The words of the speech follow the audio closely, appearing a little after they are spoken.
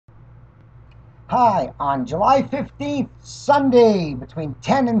Hi, on July 15th, Sunday, between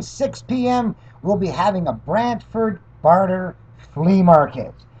 10 and 6 p.m., we'll be having a Brantford Barter Flea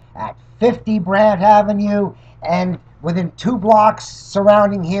Market at 50 Brant Avenue and within 2 blocks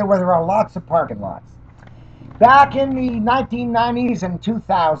surrounding here where there are lots of parking lots. Back in the 1990s and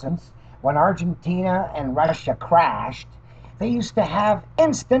 2000s, when Argentina and Russia crashed, they used to have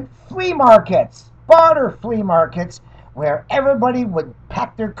instant flea markets, barter flea markets, where everybody would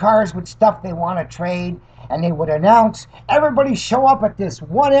pack their cars with stuff they want to trade, and they would announce, everybody show up at this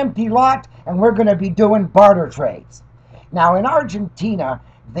one empty lot, and we're going to be doing barter trades. Now, in Argentina,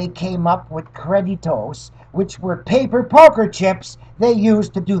 they came up with Creditos, which were paper poker chips they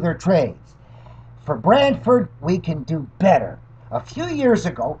used to do their trades. For Brantford, we can do better. A few years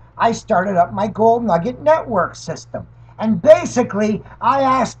ago, I started up my Gold Nugget Network system. And basically, I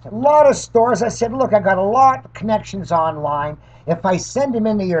asked a lot of stores, I said, look, I got a lot of connections online. If I send them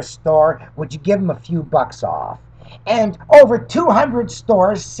into your store, would you give them a few bucks off? And over 200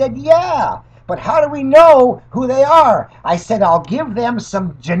 stores said, yeah. But how do we know who they are? I said, I'll give them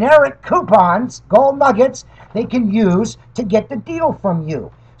some generic coupons, gold nuggets, they can use to get the deal from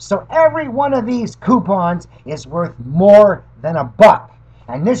you. So every one of these coupons is worth more than a buck.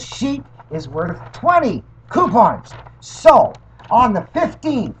 And this sheet is worth 20 coupons. So, on the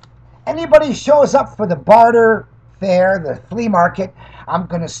 15th, anybody shows up for the barter fair, the flea market, I'm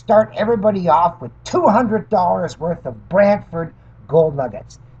going to start everybody off with $200 worth of Brantford gold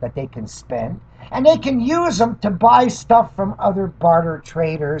nuggets that they can spend. And they can use them to buy stuff from other barter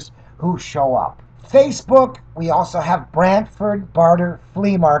traders who show up. Facebook, we also have Brantford Barter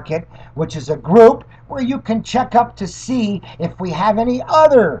Flea Market, which is a group where you can check up to see if we have any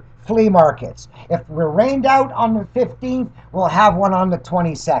other flea markets. If we're rained out on the 15th, we'll have one on the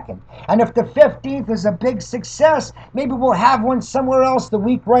 22nd. And if the 15th is a big success, maybe we'll have one somewhere else the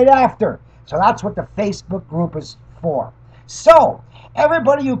week right after. So that's what the Facebook group is for. So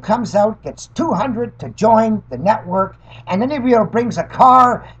everybody who comes out gets $200 to join the network, and anybody who brings a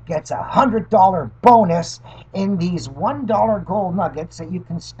car gets a $100 bonus in these $1 gold nuggets that you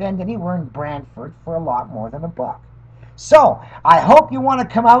can spend anywhere in Brantford for a lot more than a buck. So, I hope you want to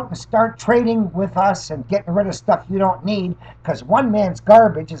come out and start trading with us and getting rid of stuff you don't need, because one man's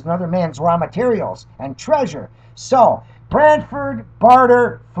garbage is another man's raw materials and treasure. So, Brantford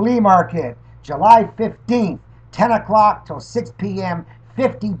Barter Flea Market, July 15th, 10 o'clock till 6 p.m.,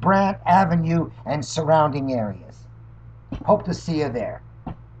 50 Brant Avenue and surrounding areas. Hope to see you there.